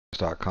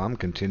TeamMatch143.com,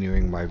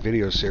 continuing my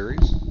video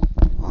series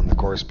on the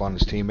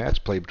correspondence team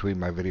match played between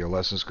my video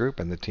lessons group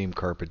and the team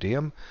CARPE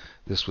DIEM.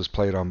 This was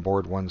played on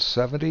board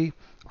 170.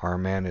 Our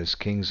man is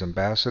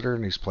Kingsambassador,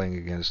 and he's playing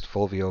against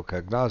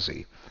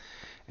FulvioCagnazzi.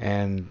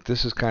 And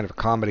this is kind of a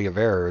comedy of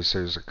errors.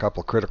 There's a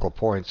couple critical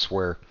points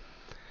where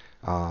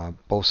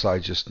both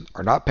sides just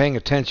are not paying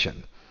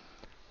attention.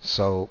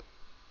 So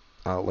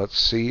let's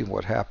see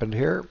what happened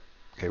here.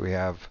 Okay, we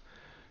have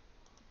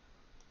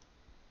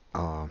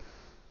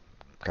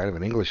kind of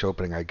an English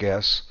opening, I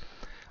guess.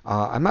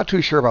 I'm not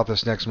too sure about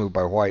this next move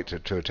by White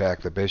to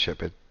attack the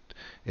bishop.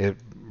 It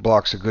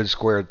blocks a good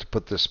square to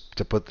put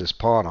this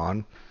pawn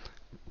on.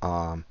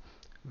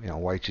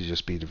 White should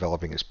just be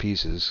developing his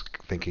pieces,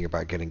 thinking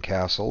about getting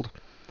castled.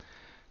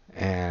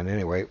 And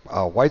anyway,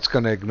 White's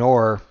going to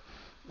ignore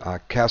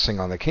castling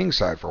on the king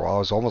side for a while. I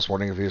was almost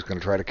wondering if he was going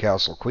to try to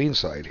castle queen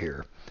side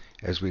here,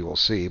 as we will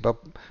see. But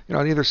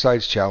neither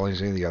side's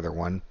challenging the other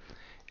one.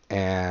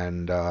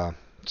 And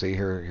see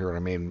here what I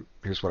mean.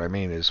 Here's what I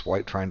mean is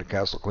White trying to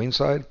castle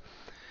queenside.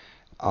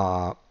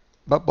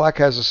 But Black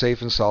has a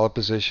safe and solid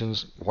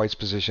positions. White's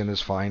position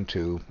is fine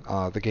too.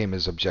 The game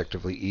is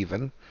objectively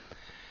even.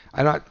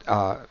 I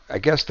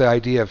guess the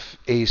idea of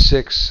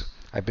a6,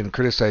 I've been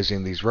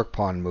criticizing these rook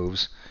pawn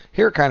moves.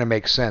 Here it kind of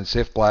makes sense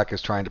if Black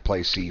is trying to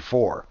play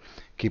c4.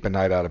 Keep a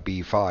knight out of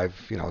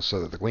b5, so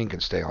that the queen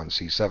can stay on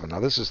c7. Now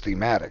this is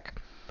thematic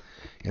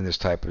in this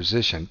type of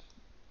position.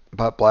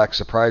 But Black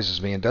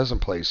surprises me and doesn't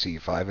play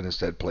c5 and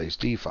instead plays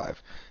d5.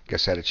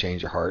 Guess had a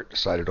change of heart,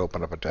 decided to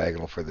open up a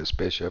diagonal for this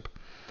bishop.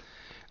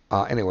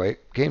 Anyway,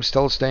 game's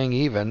still staying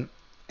even,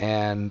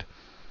 and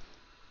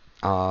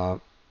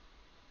not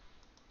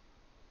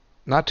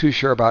too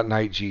sure about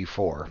knight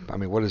g4. I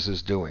mean, what is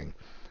this doing?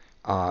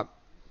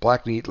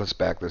 Let's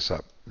back this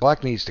up.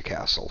 Black needs to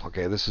castle.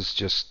 Okay, this is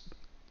just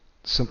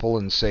simple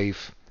and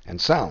safe and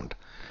sound.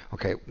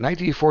 Okay, knight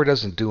d4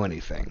 doesn't do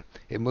anything.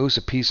 It moves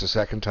a piece a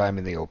second time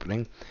in the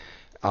opening.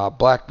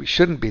 Black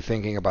shouldn't be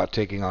thinking about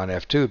taking on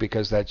f2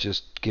 because that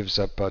just gives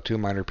up two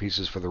minor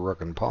pieces for the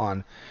rook and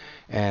pawn,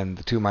 and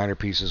the two minor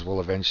pieces will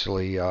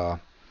eventually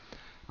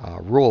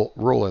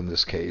rule in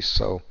this case.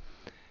 So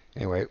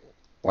anyway,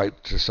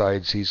 White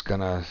decides he's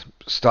going to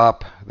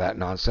stop that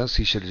nonsense.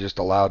 He should have just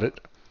allowed it.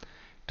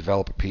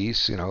 Develop a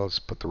piece. Let's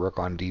put the rook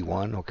on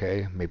d1.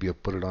 Okay, maybe you'll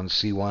put it on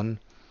c1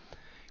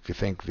 if you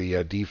think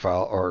the d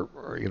file, or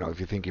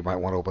if you think you might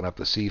want to open up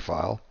the c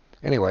file.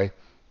 Anyway,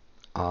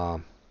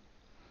 now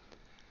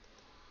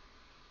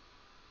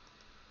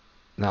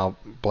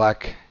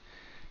Black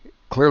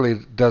clearly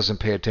doesn't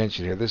pay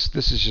attention here. This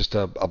is just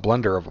a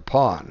blunder of a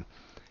pawn,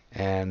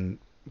 and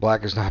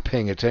Black is not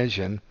paying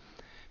attention.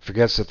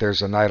 Forgets that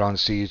there's a knight on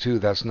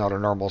c2. That's not a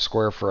normal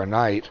square for a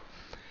knight.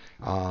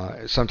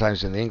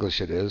 Sometimes in the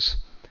English it is.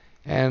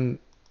 And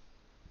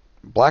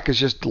Black has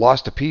just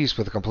lost a piece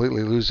with a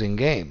completely losing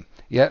game.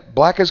 Yet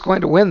Black is going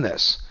to win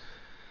this.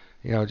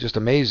 Just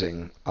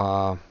amazing.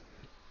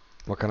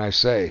 What can I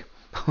say?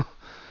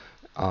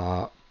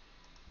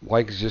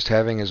 White is just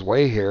having his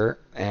way here,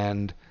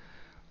 and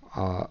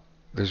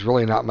there's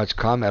really not much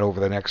comment over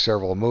the next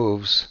several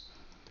moves.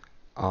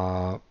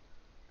 Black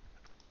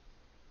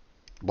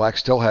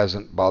still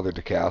hasn't bothered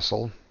to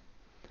castle,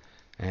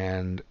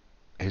 and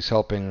he's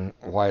helping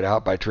White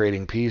out by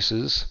trading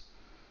pieces.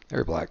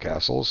 There, Black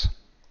castles.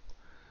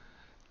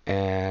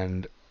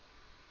 And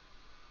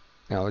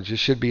it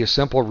just should be a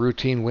simple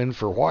routine win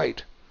for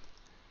White.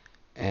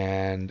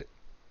 And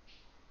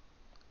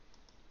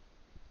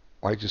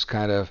White just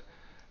kind of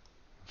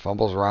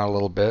fumbles around a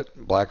little bit.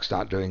 Black's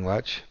not doing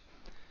much.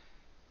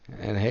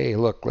 And hey,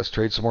 look, let's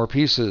trade some more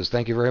pieces.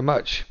 Thank you very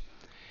much.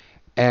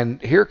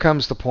 And here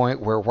comes the point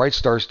where White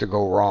starts to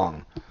go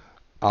wrong.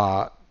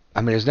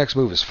 His next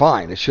move is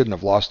fine. It shouldn't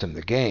have lost him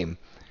the game.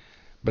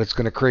 But it's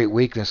going to create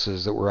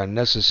weaknesses that were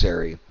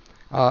unnecessary.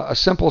 A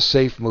simple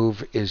safe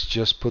move is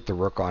just put the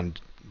rook on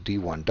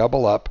d1.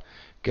 Double up.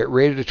 Get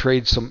ready to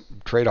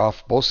trade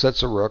off both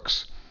sets of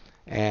rooks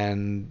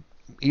and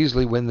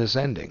easily win this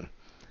ending.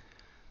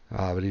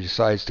 But he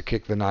decides to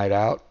kick the knight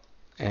out.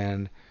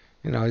 And,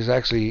 he's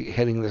actually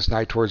heading this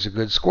knight towards a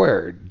good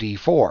square,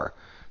 d4.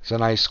 It's a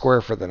nice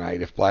square for the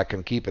knight if Black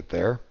can keep it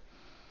there.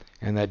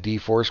 And that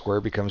d4 square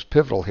becomes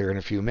pivotal here in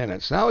a few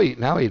minutes. Now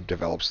he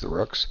develops the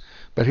rooks.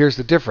 But here's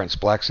the difference.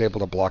 Black's able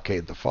to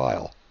blockade the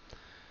file.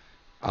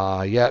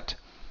 Yet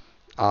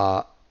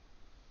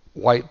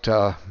White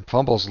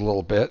fumbles a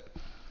little bit.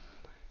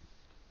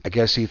 I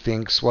guess he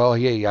thinks, well,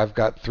 hey, I've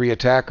got 3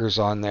 attackers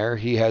on there.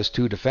 He has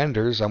 2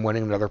 defenders. I'm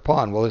winning another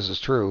pawn. Well, this is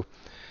true.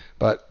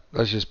 But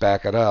let's just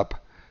back it up.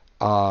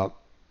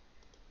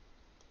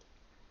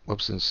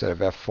 Whoops, instead of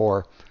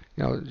f4,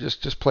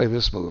 just play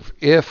this move.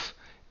 If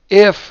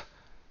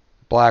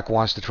Black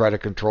wants to try to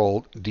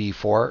control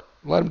d4,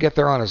 let him get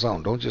there on his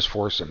own. Don't just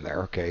force him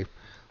there. Okay,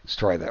 let's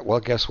try that.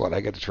 Well, guess what?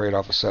 I get to trade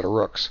off a set of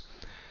rooks.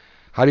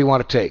 How do you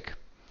want to take?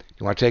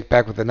 You want to take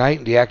back with the knight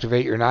and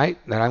deactivate your knight?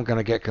 Then I'm going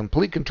to get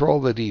complete control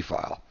of the d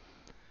file.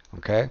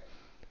 Okay?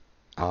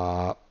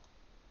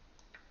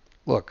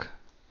 Look,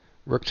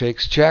 rook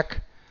takes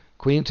check,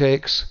 queen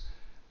takes,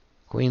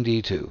 queen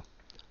d2.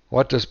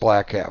 What does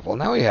black have? Well,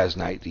 now he has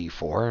knight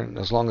d4, and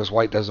as long as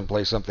white doesn't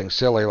play something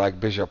silly like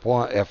bishop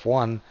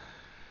f1,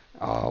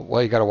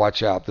 well, you got to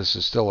watch out. This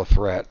is still a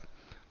threat.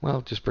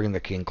 Well, just bring the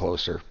king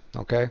closer,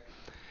 okay?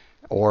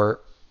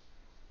 Or,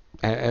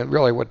 and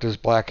really, what does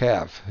black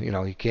have? You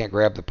know, he can't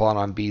grab the pawn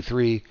on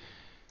b3.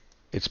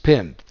 It's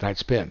pinned.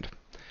 Knight's pinned.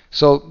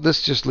 So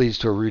this just leads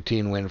to a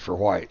routine win for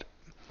white.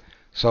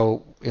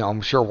 So, you know, I'm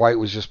sure white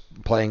was just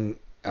playing,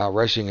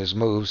 rushing his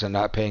moves and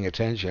not paying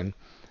attention.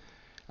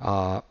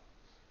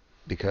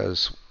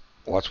 Because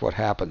watch what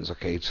happens.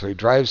 Okay, so he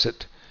drives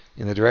it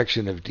in the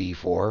direction of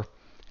d4,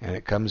 and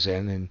it comes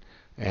in,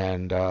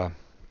 and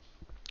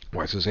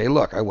white says, hey,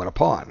 look, I win a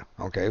pawn.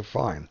 Okay,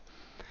 fine.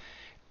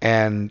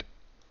 And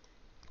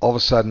all of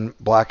a sudden,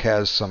 black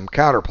has some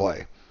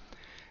counterplay.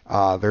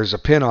 There's a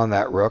pin on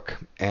that rook,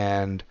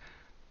 and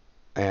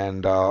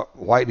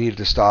white needed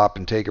to stop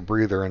and take a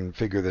breather and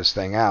figure this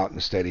thing out.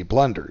 Instead, he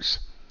blunders.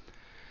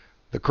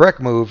 The correct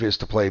move is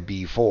to play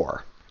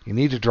b4. You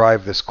need to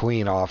drive this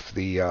queen off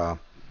the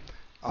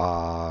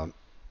off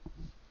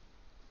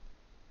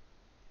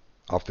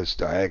this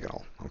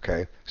diagonal.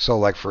 Okay, so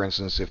like for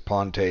instance, if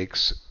pawn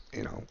takes,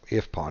 you know,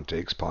 if pawn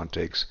takes,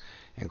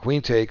 and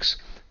queen takes,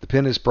 the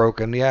pin is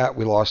broken. Yeah,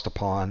 we lost a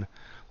pawn.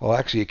 Well,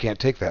 actually, you can't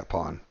take that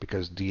pawn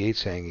because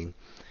d8's hanging.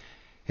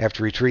 You have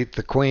to retreat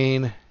the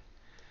queen,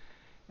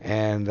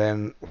 and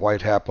then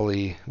white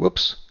happily,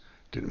 whoops,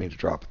 didn't mean to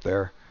drop it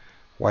there.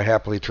 White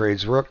happily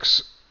trades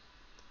rooks,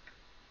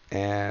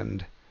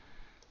 and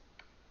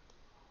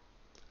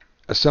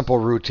a simple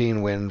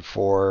routine win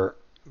for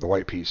the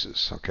white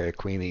pieces. Okay,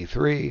 queen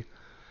e3,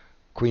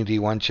 queen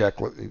d1 check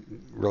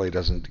really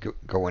doesn't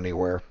go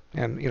anywhere,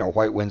 and you know,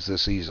 white wins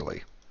this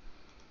easily.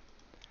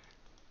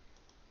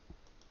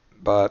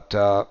 But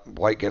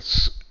white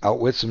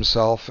outwits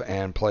himself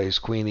and plays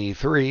queen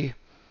e3,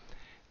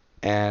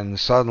 and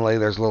suddenly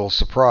there's a little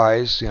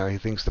surprise. You know, he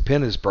thinks the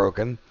pin is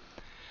broken,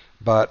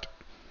 but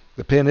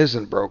the pin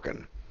isn't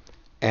broken,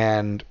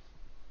 and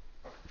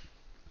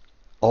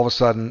all of a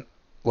sudden,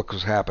 look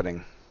what's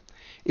happening.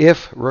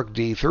 If rook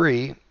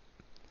d3,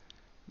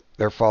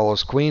 there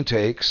follows queen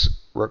takes,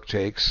 rook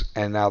takes,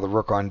 and now the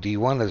rook on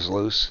d1 is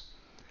loose,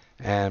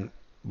 and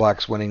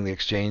black's winning the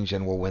exchange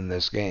and will win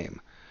this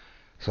game.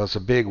 So it's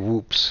a big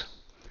whoops.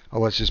 Oh,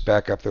 let's just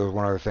back up. There was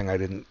one other thing I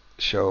didn't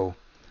show.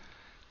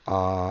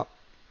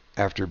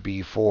 After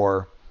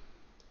b4,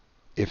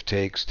 if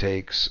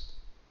takes,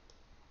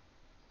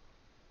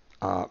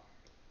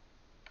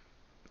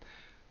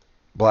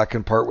 black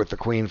can part with the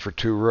queen for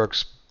 2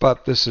 rooks,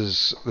 but this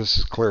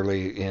is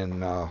clearly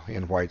in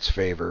white's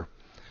favor.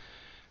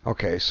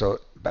 Okay, so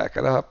back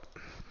it up.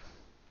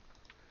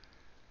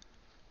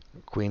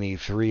 Queen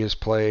e3 is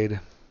played,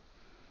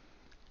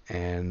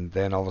 and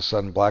then all of a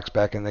sudden black's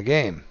back in the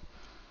game,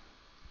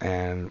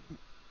 and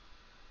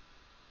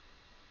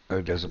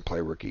he doesn't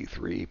play rook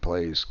e3. He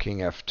plays king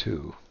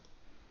f2.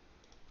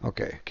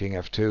 Okay, king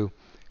f2,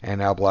 and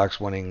now black's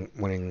winning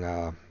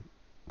a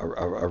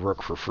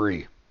rook for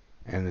free.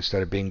 And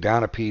instead of being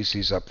down a piece,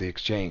 he's up the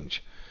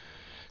exchange.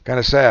 Kind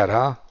of sad,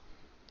 huh?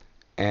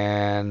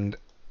 And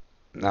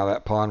now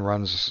that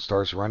pawn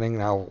starts running.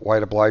 Now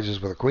white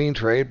obliges with a queen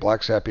trade.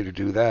 Black's happy to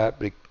do that,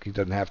 but he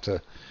doesn't have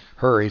to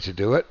hurry to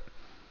do it.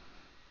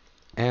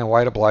 And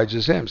white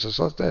obliges him. So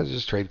let's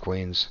just trade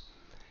queens.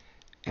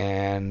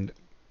 And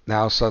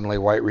now suddenly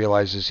white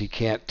realizes he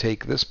can't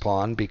take this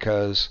pawn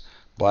because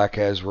black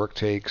has rook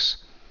takes,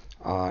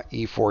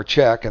 e4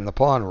 check, and the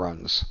pawn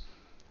runs.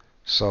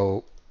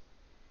 So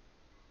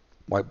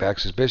white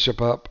backs his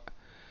bishop up,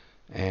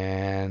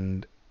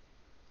 and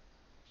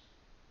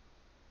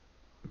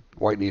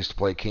white needs to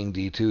play king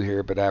d2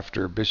 here, but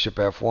after bishop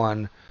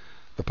f1,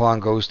 the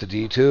pawn goes to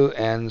d2,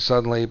 and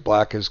suddenly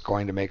black is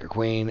going to make a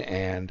queen,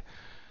 and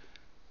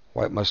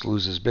white must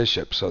lose his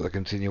bishop. So the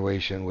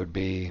continuation would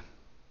be,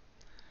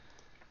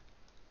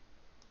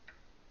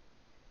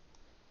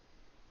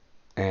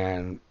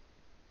 and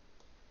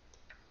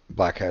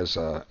black has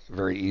a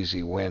very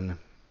easy win.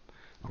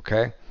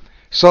 Okay,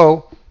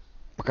 so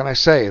what can I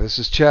say? This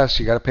is chess.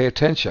 You got to pay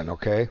attention,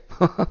 okay?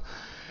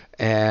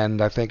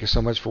 And I thank you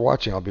so much for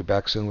watching. I'll be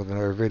back soon with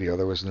another video.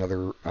 There was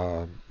another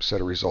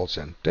set of results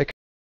in. Take care.